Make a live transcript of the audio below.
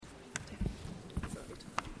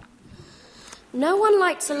No one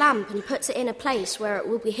lights a lamp and puts it in a place where it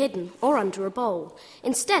will be hidden or under a bowl.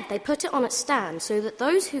 Instead, they put it on its stand so that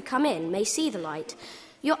those who come in may see the light.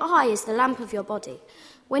 Your eye is the lamp of your body.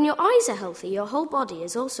 When your eyes are healthy, your whole body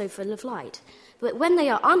is also full of light. But when they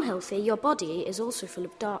are unhealthy, your body is also full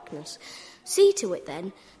of darkness. See to it,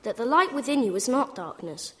 then, that the light within you is not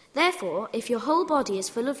darkness. Therefore, if your whole body is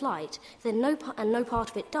full of light, then no part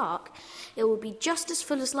of it dark, it will be just as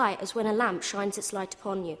full of light as when a lamp shines its light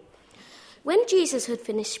upon you. When Jesus had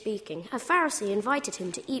finished speaking, a Pharisee invited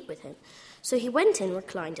him to eat with him. So he went in and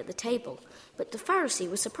reclined at the table. But the Pharisee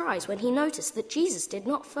was surprised when he noticed that Jesus did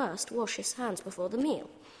not first wash his hands before the meal.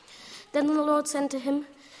 Then the Lord said to him,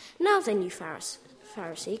 "Now then, you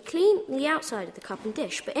Pharisee, clean the outside of the cup and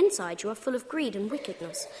dish, but inside you are full of greed and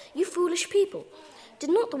wickedness. You foolish people! Did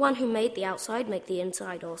not the one who made the outside make the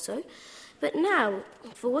inside also? But now,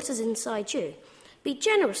 for what is inside you, be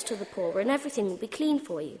generous to the poor, and everything will be clean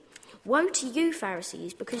for you. Woe to you,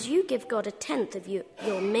 Pharisees, because you give God a tenth of your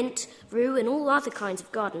mint, rue, and all other kinds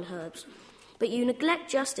of garden herbs, but you neglect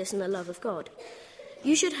justice and the love of God.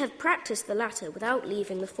 You should have practiced the latter without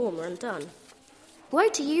leaving the former undone. Woe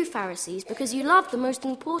to you, Pharisees, because you love the most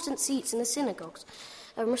important seats in the synagogues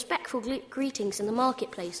and respectful greetings in the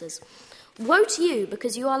marketplaces. Woe to you,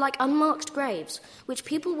 because you are like unmarked graves, which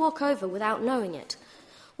people walk over without knowing it."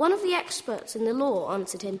 One of the experts in the law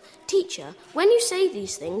answered him, "Teacher, when you say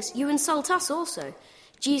these things, you insult us also."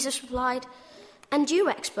 Jesus replied, "And you,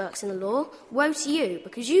 experts in the law, woe to you,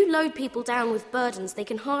 because you load people down with burdens they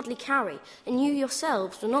can hardly carry, and you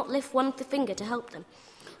yourselves do not lift one finger to help them.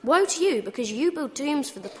 Woe to you, because you build tombs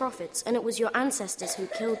for the prophets, and it was your ancestors who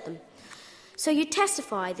killed them. So you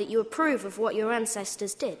testify that you approve of what your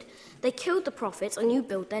ancestors did. They killed the prophets, and you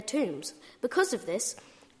built their tombs. Because of this,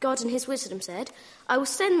 God in his wisdom said, I will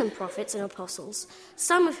send them prophets and apostles,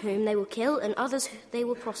 some of whom they will kill and others they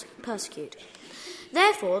will persecute.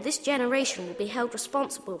 Therefore, this generation will be held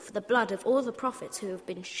responsible for the blood of all the prophets who have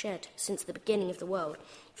been shed since the beginning of the world,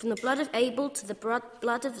 from the blood of Abel to the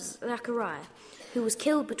blood of Zechariah, who was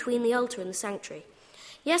killed between the altar and the sanctuary.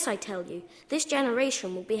 Yes, I tell you, this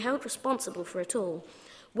generation will be held responsible for it all.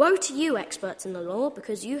 Woe to you, experts in the law,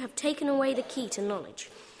 because you have taken away the key to knowledge.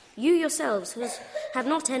 You yourselves have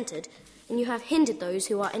not entered, and you have hindered those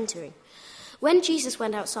who are entering." When Jesus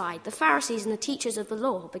went outside, the Pharisees and the teachers of the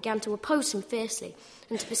law began to oppose him fiercely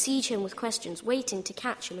and to besiege him with questions, waiting to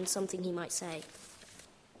catch him in something he might say.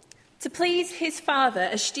 To please his father,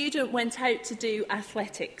 a student went out to do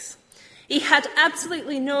athletics. He had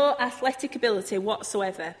absolutely no athletic ability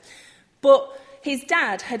whatsoever, but his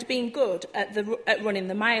dad had been good at running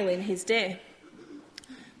the mile in his day.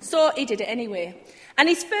 So he did it anyway. And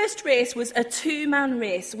his first race was a 2-man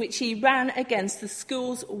race, which he ran against the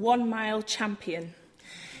school's 1-mile champion.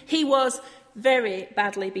 He was very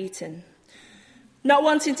badly beaten. Not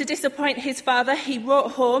wanting to disappoint his father, he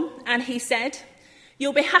wrote home and he said,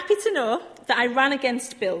 "You'll be happy to know that I ran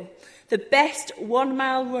against Bill, the best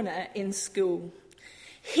 1-mile runner in school.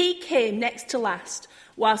 He came next to last,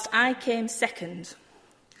 whilst I came second."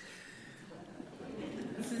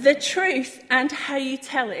 The truth and how you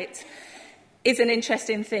tell it is an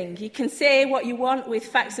interesting thing. You can say what you want with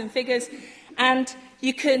facts and figures, and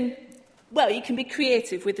you can be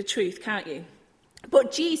creative with the truth, can't you?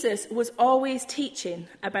 But Jesus was always teaching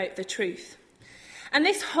about the truth. And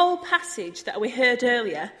this whole passage that we heard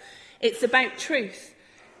earlier, it's about truth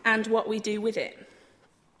and what we do with it.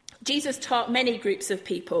 Jesus taught many groups of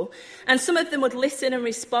people, and some of them would listen and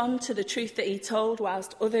respond to the truth that he told,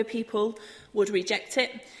 whilst other people would reject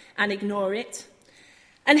it and ignore it.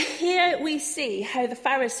 And here we see how the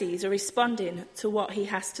Pharisees are responding to what he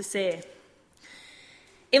has to say.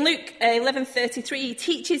 In Luke 11:33, he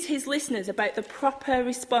teaches his listeners about the proper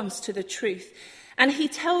response to the truth, and he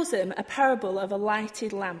tells them a parable of a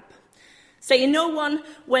lighted lamp, saying, "No one,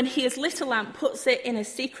 when he has lit a lamp, puts it in a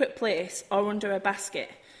secret place or under a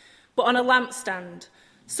basket, but on a lampstand,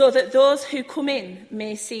 so that those who come in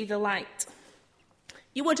may see the light."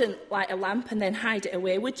 You wouldn't light a lamp and then hide it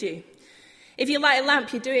away, would you? If you light a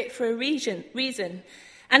lamp, you do it for a reason,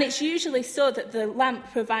 and it's usually so that the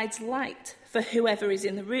lamp provides light for whoever is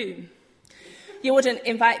in the room. You wouldn't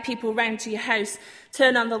invite people round to your house,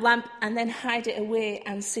 turn on the lamp, and then hide it away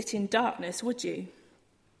and sit in darkness, would you?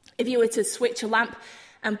 If you were to switch a lamp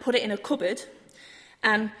and put it in a cupboard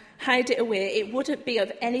and hide it away, it wouldn't be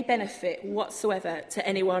of any benefit whatsoever to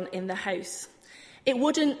anyone in the house. It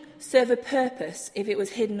wouldn't serve a purpose if it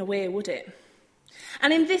was hidden away, would it?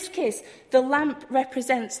 And in this case, the lamp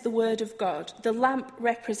represents the word of God. The lamp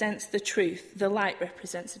represents the truth. The light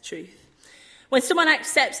represents the truth. When someone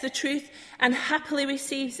accepts the truth and happily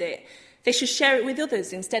receives it, They should share it with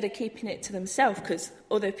others instead of keeping it to themselves, because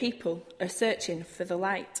other people are searching for the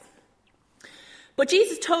light. But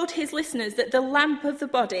Jesus told his listeners that the lamp of the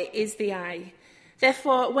body is the eye.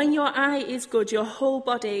 Therefore, when your eye is good, your whole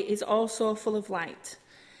body is also full of light.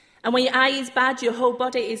 And when your eye is bad, your whole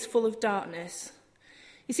body is full of darkness.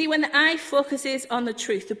 You see, when the eye focuses on the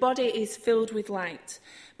truth, the body is filled with light.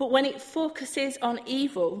 But when it focuses on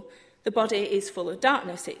evil, the body is full of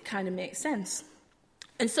darkness. It kind of makes sense.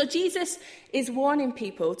 And so Jesus is warning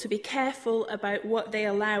people to be careful about what they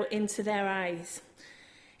allow into their eyes.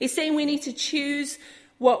 He's saying we need to choose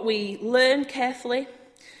what we learn carefully,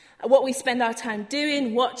 what we spend our time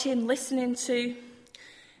doing, watching, listening to.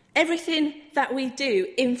 Everything that we do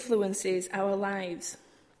influences our lives.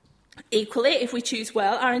 Equally, if we choose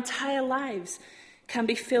well, our entire lives can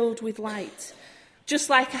be filled with light, just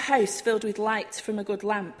like a house filled with light from a good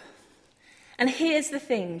lamp. And here's the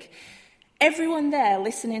thing. Everyone there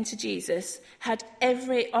listening to Jesus had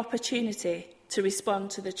every opportunity to respond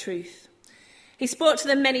to the truth. He spoke to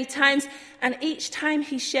them many times, and each time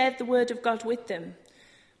he shared the word of God with them.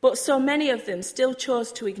 But so many of them still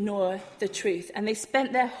chose to ignore the truth, and they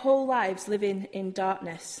spent their whole lives living in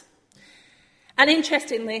darkness. And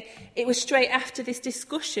interestingly, it was straight after this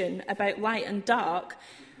discussion about light and dark,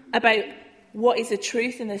 about what is the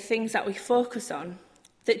truth and the things that we focus on,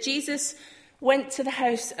 that Jesus went to the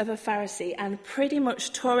house of a Pharisee and pretty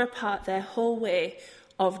much tore apart their whole way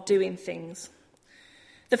of doing things.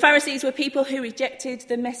 The Pharisees were people who rejected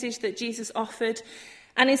the message that Jesus offered,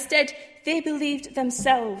 and instead they believed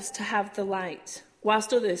themselves to have the light,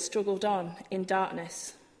 whilst others struggled on in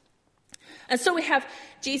darkness. And so we have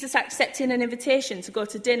Jesus accepting an invitation to go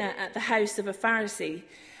to dinner at the house of a Pharisee,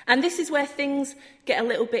 and this is where things get a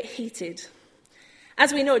little bit heated.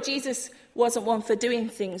 As we know, Jesus wasn't one for doing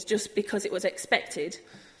things just because it was expected,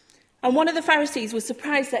 and one of the Pharisees was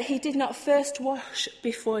surprised that he did not first wash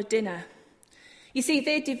before dinner. You see,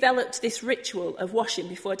 they developed this ritual of washing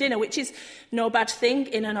before dinner, which is no bad thing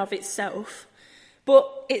in and of itself,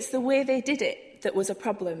 but it's the way they did it that was a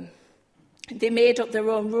problem. They made up their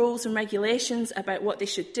own rules and regulations about what they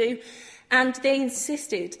should do, and they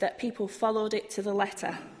insisted that people followed it to the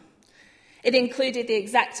letter. It included the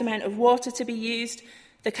exact amount of water to be used,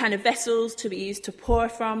 the kind of vessels to be used to pour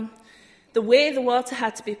from, the way the water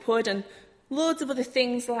had to be poured, and loads of other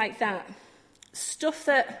things like that. Stuff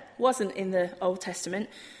that wasn't in the Old Testament,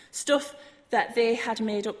 stuff that they had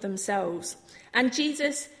made up themselves. And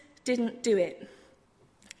Jesus didn't do it.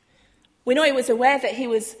 We know he was aware that he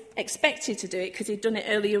was expected to do it because he'd done it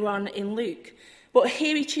earlier on in Luke. But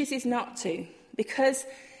here he chooses not to, because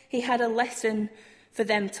he had a lesson for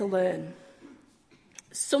them to learn.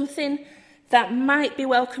 Something that might be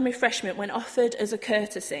welcome refreshment when offered as a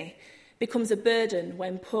courtesy becomes a burden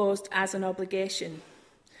when posed as an obligation.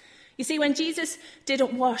 You see, when Jesus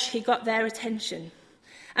didn't wash, he got their attention.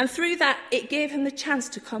 And through that, it gave him the chance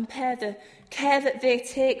to compare the care that they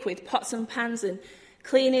take with pots and pans and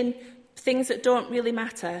cleaning things that don't really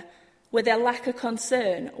matter with their lack of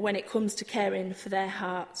concern when it comes to caring for their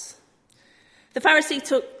hearts. The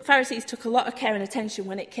Pharisees took a lot of care and attention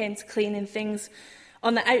when it came to cleaning things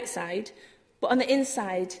on the outside, but on the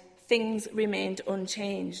inside, things remained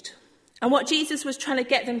unchanged. And what Jesus was trying to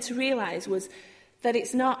get them to realise was that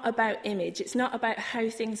it's not about image, it's not about how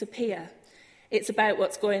things appear, it's about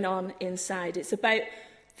what's going on inside. It's about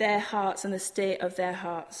their hearts and the state of their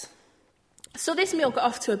hearts. So this meal got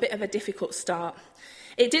off to a bit of a difficult start.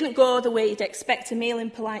 It didn't go the way you'd expect a meal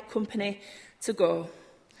in polite company to go.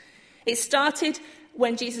 It started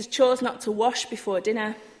when Jesus chose not to wash before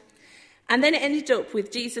dinner, and then it ended up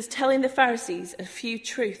with Jesus telling the Pharisees a few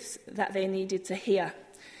truths that they needed to hear.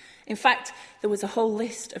 In fact, there was a whole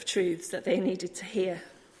list of truths that they needed to hear.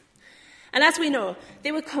 And as we know,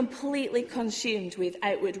 they were completely consumed with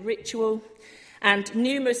outward ritual and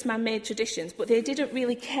numerous man-made traditions, but they didn't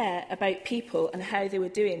really care about people and how they were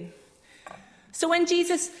doing. So when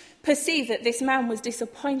Jesus perceived that this man was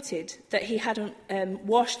disappointed that he hadn't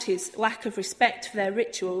washed his lack of respect for their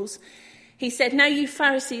rituals, he said, "Now you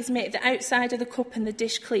Pharisees make the outside of the cup and the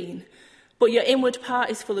dish clean, but your inward part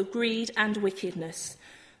is full of greed and wickedness.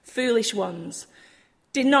 Foolish ones,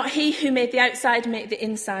 did not he who made the outside make the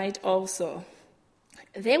inside also?"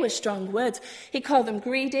 They were strong words. He called them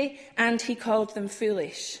greedy and he called them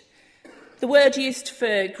foolish. The word used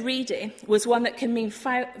for greedy was one that can mean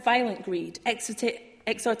violent greed,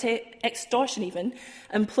 extortion even,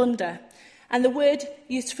 and plunder. And the word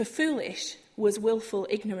used for foolish was willful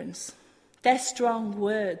ignorance. They're strong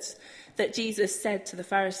words that Jesus said to the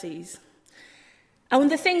Pharisees.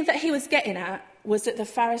 And the thing that he was getting at was that the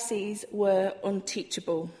Pharisees were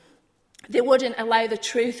unteachable. They wouldn't allow the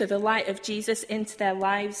truth of the light of Jesus into their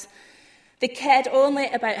lives. They cared only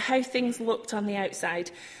about how things looked on the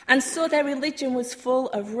outside. And so their religion was full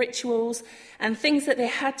of rituals and things that they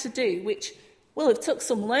had to do, which will have took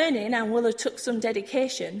some learning and will have took some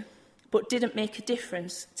dedication, but didn't make a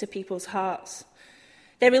difference to people's hearts.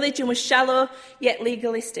 Their religion was shallow yet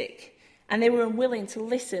legalistic, and they were unwilling to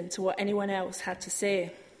listen to what anyone else had to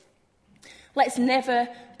say. Let's never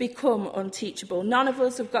become unteachable. None of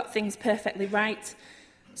us have got things perfectly right.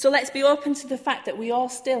 So let's be open to the fact that we all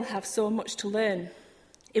still have so much to learn.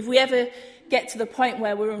 If we ever get to the point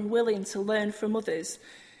where we're unwilling to learn from others,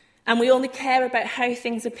 and we only care about how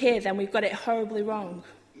things appear, then we've got it horribly wrong.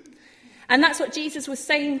 And that's what Jesus was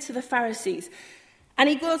saying to the Pharisees. And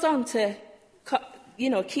he goes on to,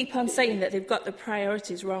 keep on saying that they've got the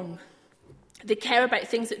priorities wrong. They care about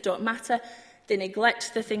things that don't matter. They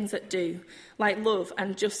neglect the things that do, like love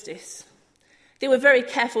and justice. They were very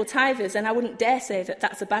careful tithers, and I wouldn't dare say that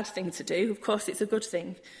that's a bad thing to do. Of course, it's a good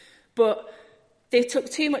thing. But they took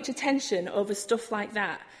too much attention over stuff like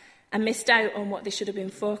that and missed out on what they should have been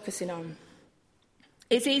focusing on.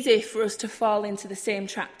 It's easy for us to fall into the same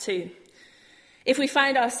trap too. If we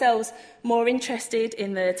find ourselves more interested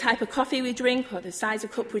in the type of coffee we drink or the size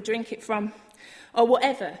of cup we drink it from, or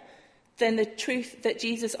whatever, than the truth that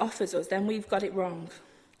Jesus offers us, then we've got it wrong.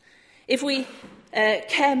 If we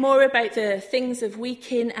care more about the things of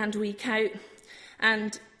week in and week out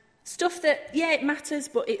and stuff that, it matters,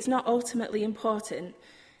 but it's not ultimately important.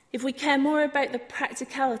 If we care more about the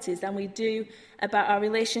practicalities than we do about our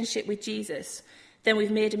relationship with Jesus, then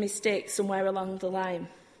we've made a mistake somewhere along the line.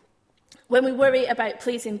 When we worry about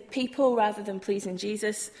pleasing people rather than pleasing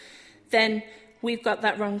Jesus, then we've got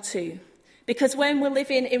that wrong too. Because when we're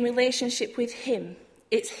living in relationship with him,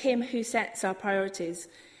 it's him who sets our priorities.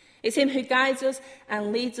 It's him who guides us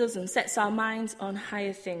and leads us and sets our minds on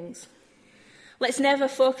higher things. Let's never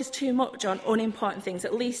focus too much on unimportant things,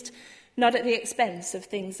 at least not at the expense of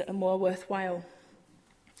things that are more worthwhile.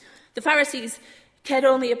 The Pharisees cared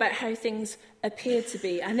only about how things appeared to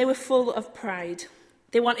be, and they were full of pride.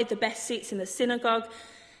 They wanted the best seats in the synagogue.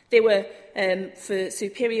 They were for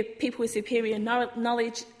people with superior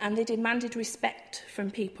knowledge, and they demanded respect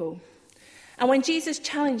from people. And when Jesus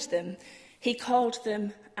challenged them, he called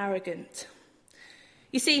them arrogant.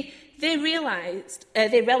 You see, they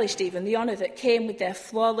relished even the honour that came with their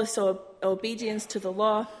flawless obedience to the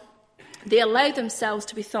law. They allowed themselves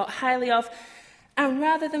to be thought highly of, and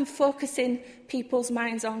rather than focusing people's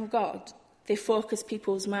minds on God, they focus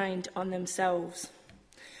people's mind on themselves.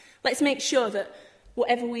 Let's make sure that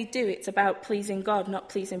whatever we do, it's about pleasing God, not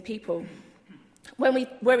pleasing people. When we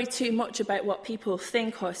worry too much about what people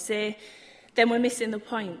think or say, then we're missing the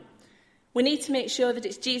point. We need to make sure that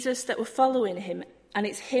it's Jesus that we're following him, and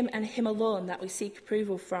it's him and him alone that we seek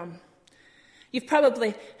approval from. You've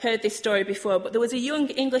probably heard this story before, but there was a young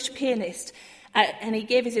English pianist, and he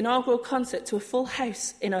gave his inaugural concert to a full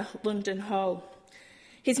house in a London hall.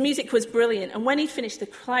 His music was brilliant, and when he finished, the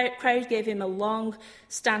crowd gave him a long,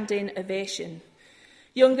 standing ovation.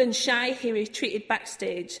 Young and shy, he retreated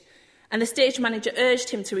backstage, and the stage manager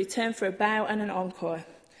urged him to return for a bow and an encore.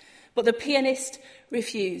 But the pianist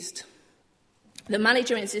refused. The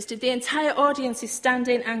manager insisted, "The entire audience is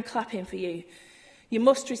standing and clapping for you. You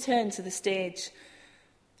must return to the stage."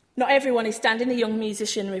 "Not everyone is standing," the young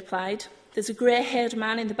musician replied. "There's a grey-haired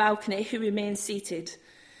man in the balcony who remains seated."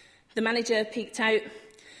 The manager peeked out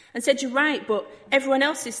and said, "You're right, but everyone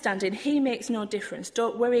else is standing. He makes no difference.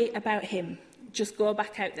 Don't worry about him. Just go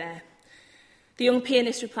back out there." The young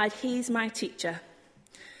pianist replied, "He's my teacher,"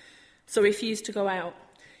 so refused to go out.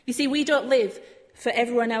 You see, we don't live for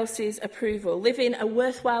everyone else's approval. Living a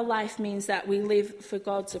worthwhile life means that we live for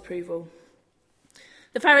God's approval.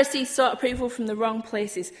 The Pharisees sought approval from the wrong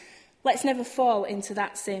places. Let's never fall into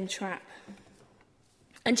that same trap.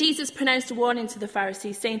 And Jesus pronounced a warning to the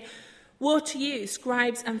Pharisees, saying, "Woe to you,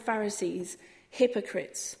 scribes and Pharisees,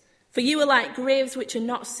 hypocrites! For you are like graves which are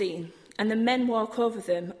not seen, and the men walk over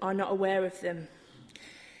them are not aware of them."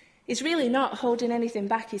 He's really not holding anything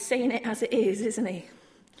back. He's saying it as it is, isn't he?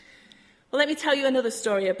 Well, let me tell you another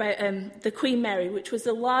story about the Queen Mary, which was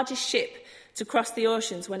the largest ship to cross the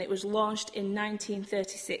oceans when it was launched in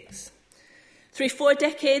 1936. Through 4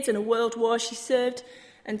 decades and a world war, she served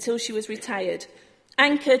until she was retired,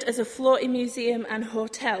 anchored as a floating museum and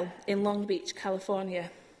hotel in Long Beach, California.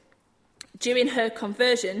 During her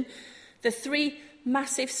conversion, the 3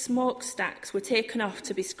 massive smokestacks were taken off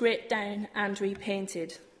to be scraped down and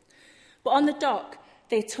repainted. But on the dock,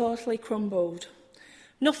 they totally crumbled.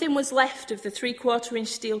 Nothing was left of the 3/4-inch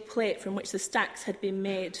steel plate from which the stacks had been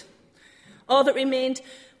made. All that remained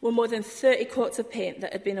were more than 30 coats of paint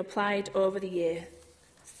that had been applied over the year.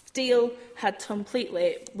 Steel had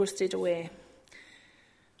completely rusted away.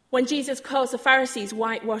 When Jesus calls the Pharisees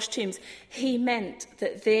whitewashed tombs, he meant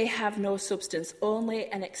that they have no substance, only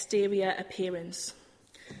an exterior appearance.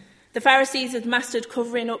 The Pharisees had mastered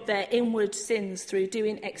covering up their inward sins through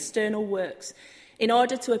doing external works in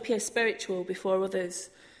order to appear spiritual before others.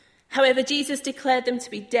 However, Jesus declared them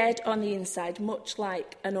to be dead on the inside, much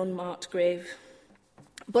like an unmarked grave.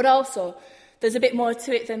 But also, there's a bit more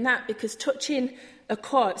to it than that, because touching a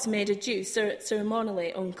corpse made a Jew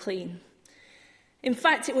ceremonially unclean. In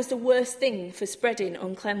fact, it was the worst thing for spreading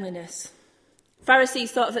uncleanliness.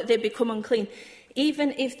 Pharisees thought that they'd become unclean,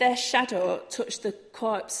 even if their shadow touched the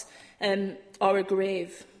corpse or a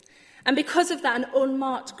grave. And because of that, an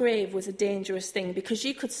unmarked grave was a dangerous thing, because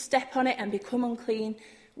you could step on it and become unclean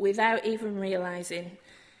without even realising.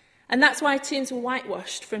 And that's why tombs were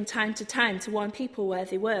whitewashed from time to time to warn people where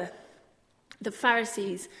they were. The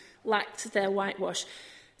Pharisees lacked their whitewash.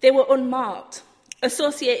 They were unmarked.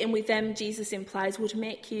 Associating with them, Jesus implies, would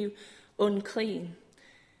make you unclean.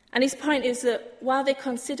 And his point is that while they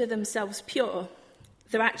consider themselves pure,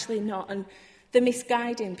 they're actually not, and they're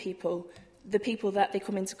misguiding people, the people that they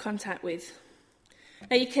come into contact with.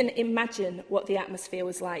 Now, you can imagine what the atmosphere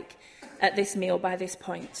was like at this meal by this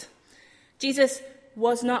point. Jesus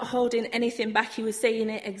was not holding anything back. He was saying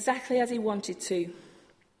it exactly as he wanted to.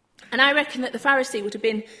 And I reckon that the Pharisee would have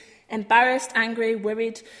been embarrassed, angry,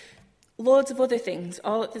 worried, loads of other things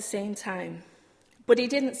all at the same time. But he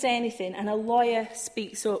didn't say anything, and a lawyer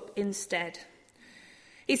speaks up instead.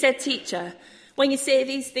 He said, "Teacher, when you say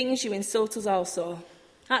these things, you insult us also."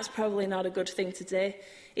 That's probably not a good thing to do.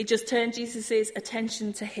 It just turned Jesus'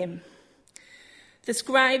 attention to him. The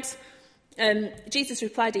scribes, Jesus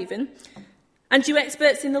replied even, "And you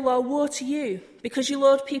experts in the law, woe to you, because you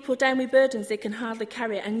load people down with burdens they can hardly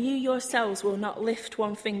carry, and you yourselves will not lift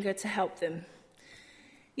one finger to help them."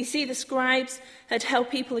 You see, the scribes had held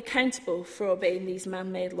people accountable for obeying these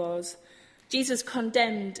man-made laws. Jesus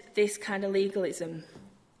condemned this kind of legalism.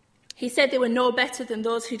 He said they were no better than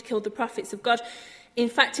those who'd killed the prophets of God. In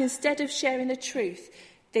fact, instead of sharing the truth,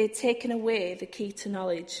 they'd taken away the key to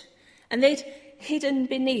knowledge. And they'd hidden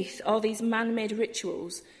beneath all these man-made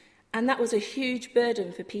rituals, and that was a huge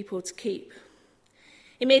burden for people to keep.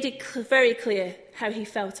 He made it very clear how he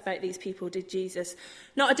felt about these people, did Jesus.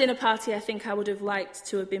 Not a dinner party I think I would have liked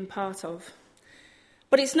to have been part of.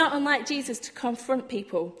 But it's not unlike Jesus to confront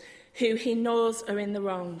people who he knows are in the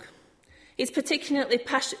wrong. He was particularly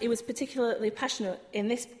passionate in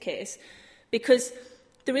this case because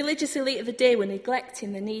the religious elite of the day were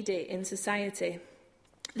neglecting the needy in society.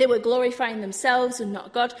 They were glorifying themselves and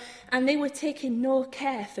not God, and they were taking no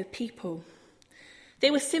care for people.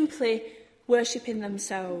 They were simply worshipping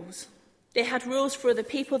themselves. They had rules for other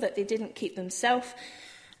people that they didn't keep themselves.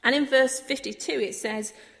 And in verse 52 it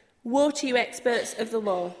says, "Woe to you, experts of the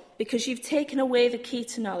law, because you've taken away the key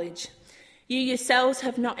to knowledge. You yourselves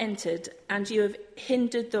have not entered, and you have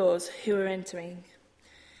hindered those who are entering."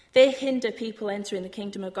 They hinder people entering the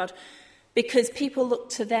kingdom of God because people look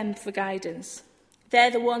to them for guidance.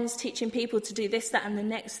 They're the ones teaching people to do this, that, and the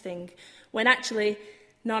next thing, when actually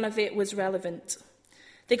none of it was relevant.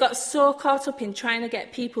 They got so caught up in trying to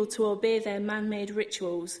get people to obey their man-made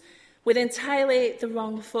rituals with entirely the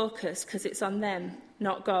wrong focus, because it's on them,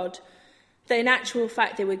 not God, that in actual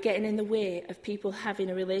fact they were getting in the way of people having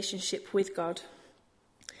a relationship with God.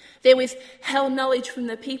 They withheld knowledge from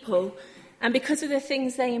the people, and because of the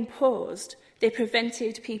things they imposed, they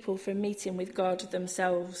prevented people from meeting with God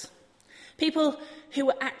themselves. People who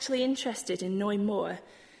were actually interested in knowing more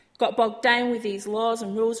got bogged down with these laws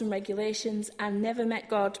and rules and regulations and never met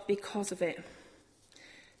God because of it.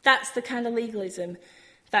 That's the kind of legalism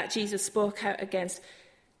that Jesus spoke out against.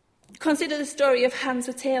 Consider the story of Hans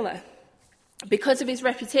the tailor. Because of his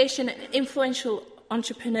reputation, an influential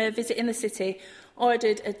entrepreneur visiting the city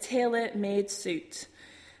ordered a tailor-made suit.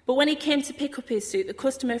 But when he came to pick up his suit, the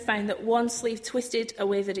customer found that one sleeve twisted a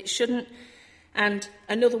way that it shouldn't, and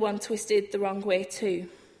another one twisted the wrong way too.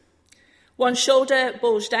 One shoulder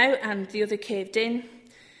bulged out and the other caved in,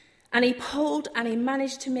 and he pulled and he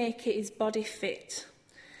managed to make his body fit.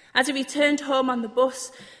 As he returned home on the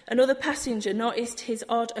bus, another passenger noticed his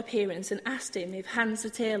odd appearance and asked him if Hans the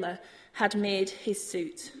tailor had made his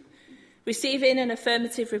suit. Receiving an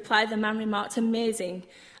affirmative reply, the man remarked, "Amazing.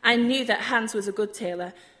 I knew that Hans was a good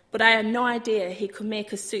tailor, but I had no idea he could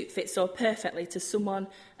make a suit fit so perfectly to someone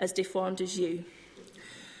as deformed as you."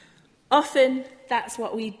 Often, that's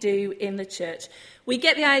what we do in the church. We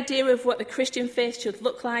get the idea of what the Christian faith should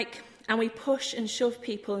look like, and we push and shove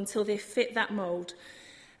people until they fit that mould,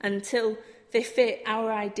 until they fit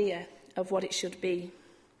our idea of what it should be.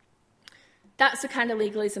 That's the kind of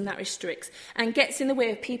legalism that restricts and gets in the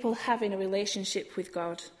way of people having a relationship with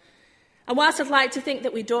God. And whilst I'd like to think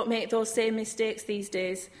that we don't make those same mistakes these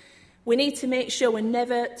days, we need to make sure we're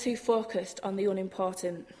never too focused on the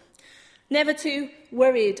unimportant, never too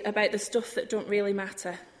worried about the stuff that don't really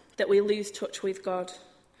matter, that we lose touch with God.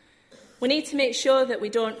 We need to make sure that we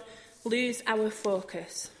don't lose our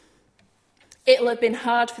focus. It'll have been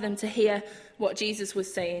hard for them to hear what Jesus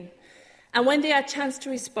was saying. And when they had a chance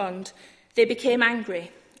to respond, they became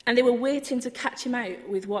angry, and they were waiting to catch him out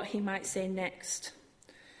with what he might say next.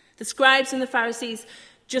 The scribes and the Pharisees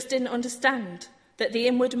just didn't understand that the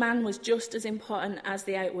inward man was just as important as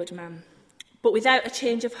the outward man. But without a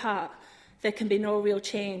change of heart, there can be no real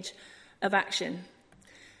change of action.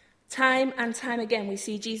 Time and time again, we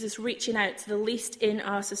see Jesus reaching out to the least in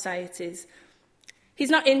our societies. He's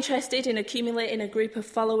not interested in accumulating a group of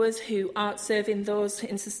followers who aren't serving those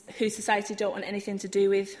who society don't want anything to do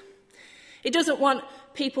with. He doesn't want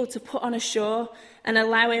people to put on a show and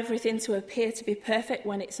allow everything to appear to be perfect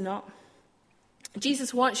when it's not.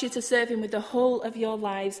 Jesus wants you to serve him with the whole of your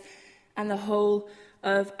lives and the whole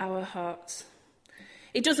of our hearts.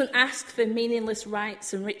 He doesn't ask for meaningless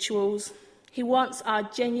rites and rituals. He wants our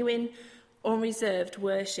genuine, unreserved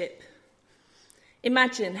worship.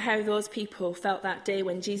 Imagine how those people felt that day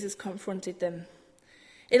when Jesus confronted them.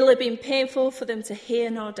 It'll have been painful for them to hear,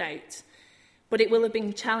 no doubt, but it will have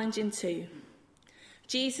been challenging too.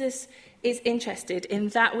 Jesus is interested in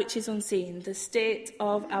that which is unseen, the state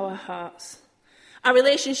of our hearts. Our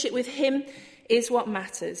relationship with him is what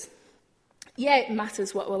matters. Yeah, it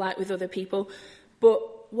matters what we're like with other people,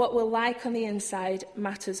 but what we're like on the inside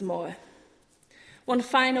matters more. One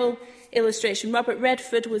final illustration. Robert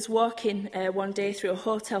Redford was walking one day through a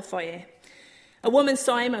hotel foyer. A woman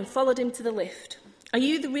saw him and followed him to the lift. "Are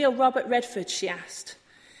you the real Robert Redford?" she asked,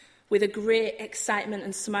 with a great excitement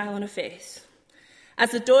and smile on her face.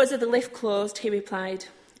 As the doors of the lift closed, he replied,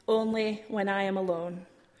 "Only when I am alone."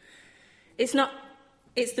 It's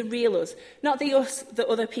the real us, not the us that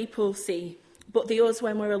other people see, but the us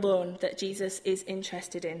when we're alone that Jesus is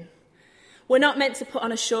interested in. We're not meant to put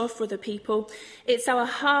on a show for other people. It's our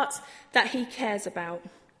heart that he cares about.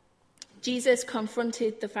 Jesus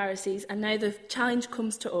confronted the Pharisees, and now the challenge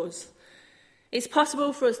comes to us. It's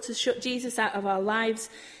possible for us to shut Jesus out of our lives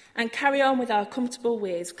and carry on with our comfortable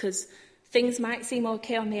ways because things might seem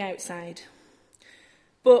okay on the outside.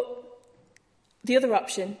 But the other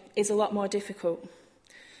option is a lot more difficult.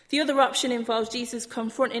 The other option involves Jesus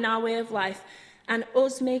confronting our way of life and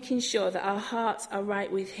us making sure that our hearts are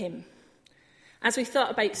right with him. As we thought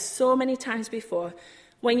about so many times before,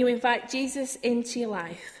 when you invite Jesus into your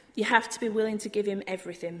life, you have to be willing to give him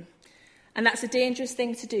everything. And that's a dangerous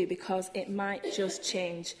thing to do because it might just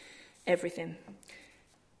change everything.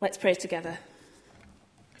 Let's pray together.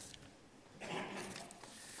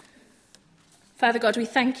 Father God, we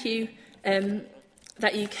thank you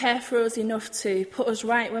that you care for us enough to put us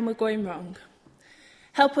right when we're going wrong.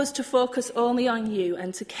 Help us to focus only on you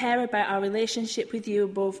and to care about our relationship with you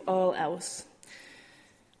above all else.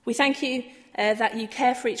 We thank you that you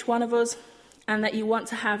care for each one of us and that you want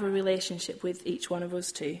to have a relationship with each one of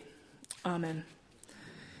us too. Amen.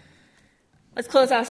 Let's close our